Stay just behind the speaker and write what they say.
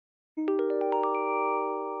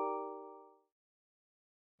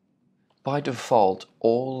By default,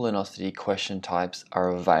 all Learnosity question types are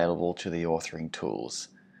available to the authoring tools.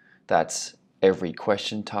 That's every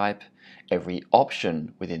question type, every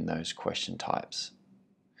option within those question types.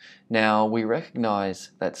 Now, we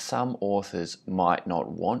recognize that some authors might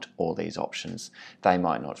not want all these options. They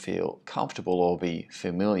might not feel comfortable or be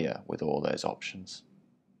familiar with all those options.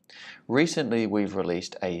 Recently, we've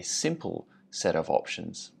released a simple set of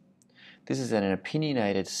options. This is an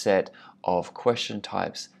opinionated set of question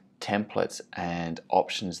types, templates, and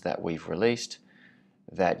options that we've released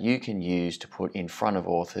that you can use to put in front of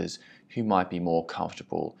authors who might be more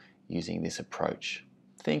comfortable using this approach.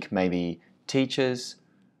 Think maybe teachers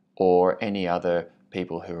or any other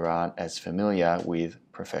people who aren't as familiar with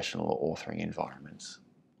professional authoring environments.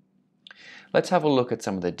 Let's have a look at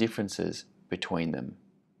some of the differences between them.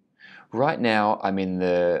 Right now, I'm in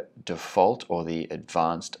the default or the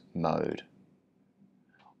advanced mode.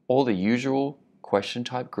 All the usual question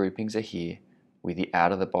type groupings are here with the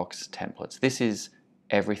out-of-the-box templates. This is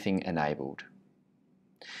everything enabled.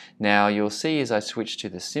 Now you'll see as I switch to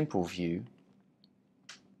the simple view,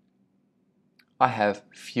 I have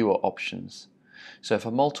fewer options. So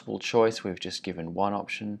for multiple choice, we've just given one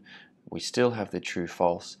option. We still have the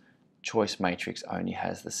true-false. Choice matrix only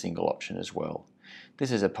has the single option as well.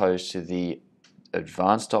 This is opposed to the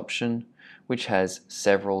advanced option, which has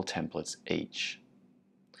several templates each.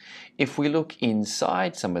 If we look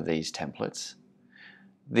inside some of these templates,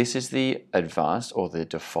 this is the advanced or the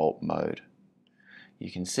default mode. You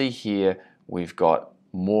can see here we've got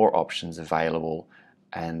more options available,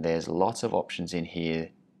 and there's lots of options in here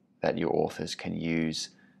that your authors can use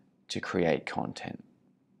to create content.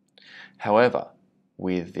 However,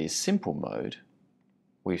 with this simple mode,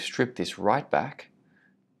 we've stripped this right back.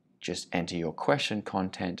 Just enter your question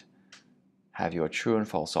content, have your true and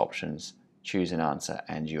false options, choose an answer,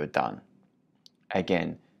 and you're done.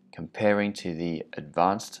 Again, comparing to the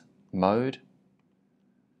advanced mode,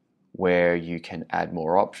 where you can add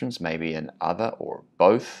more options, maybe an other or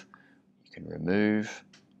both. You can remove.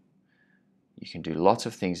 You can do lots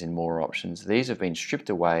of things in more options. These have been stripped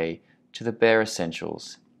away to the bare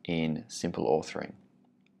essentials in simple authoring.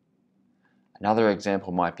 Another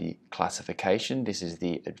example might be classification. This is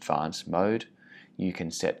the advanced mode. You can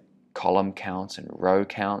set column counts and row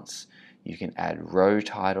counts. You can add row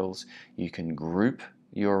titles. You can group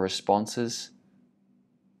your responses.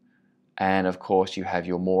 And of course, you have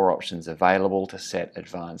your more options available to set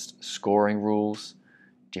advanced scoring rules,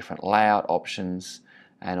 different layout options,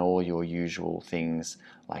 and all your usual things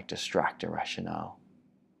like distractor rationale.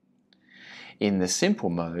 In the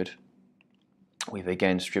simple mode, we've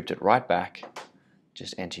again stripped it right back.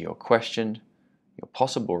 Just enter your question, your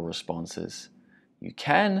possible responses. You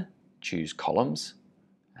can choose columns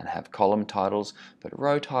and have column titles, but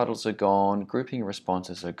row titles are gone, grouping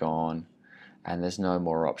responses are gone, and there's no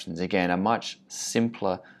more options. Again, a much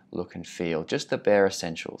simpler look and feel, just the bare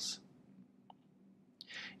essentials.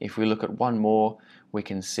 If we look at one more, we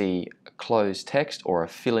can see a closed text or a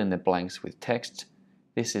fill in the blanks with text.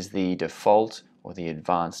 This is the default or the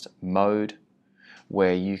advanced mode,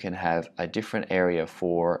 where you can have a different area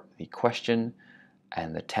for the question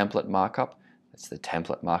and the template markup. It's the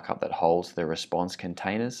template markup that holds the response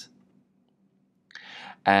containers.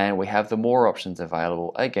 And we have the more options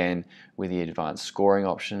available, again, with the advanced scoring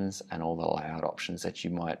options and all the layout options that you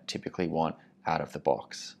might typically want out of the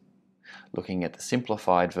box. Looking at the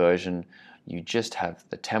simplified version, you just have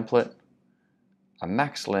the template, a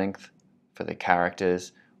max length for the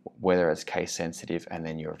characters, whether it's case sensitive, and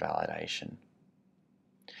then your validation.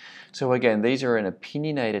 So again, these are an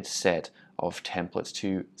opinionated set of templates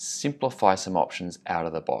to simplify some options out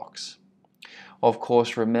of the box. Of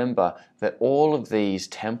course, remember that all of these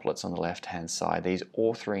templates on the left-hand side, these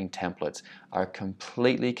authoring templates, are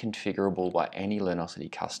completely configurable by any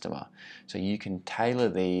Learnosity customer. So you can tailor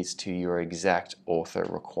these to your exact author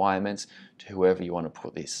requirements, to whoever you want to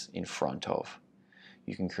put this in front of.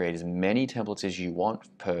 You can create as many templates as you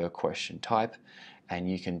want per question type, and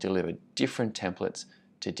you can deliver different templates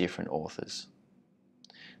to different authors.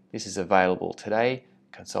 This is available today.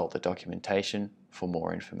 Consult the documentation for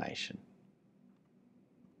more information.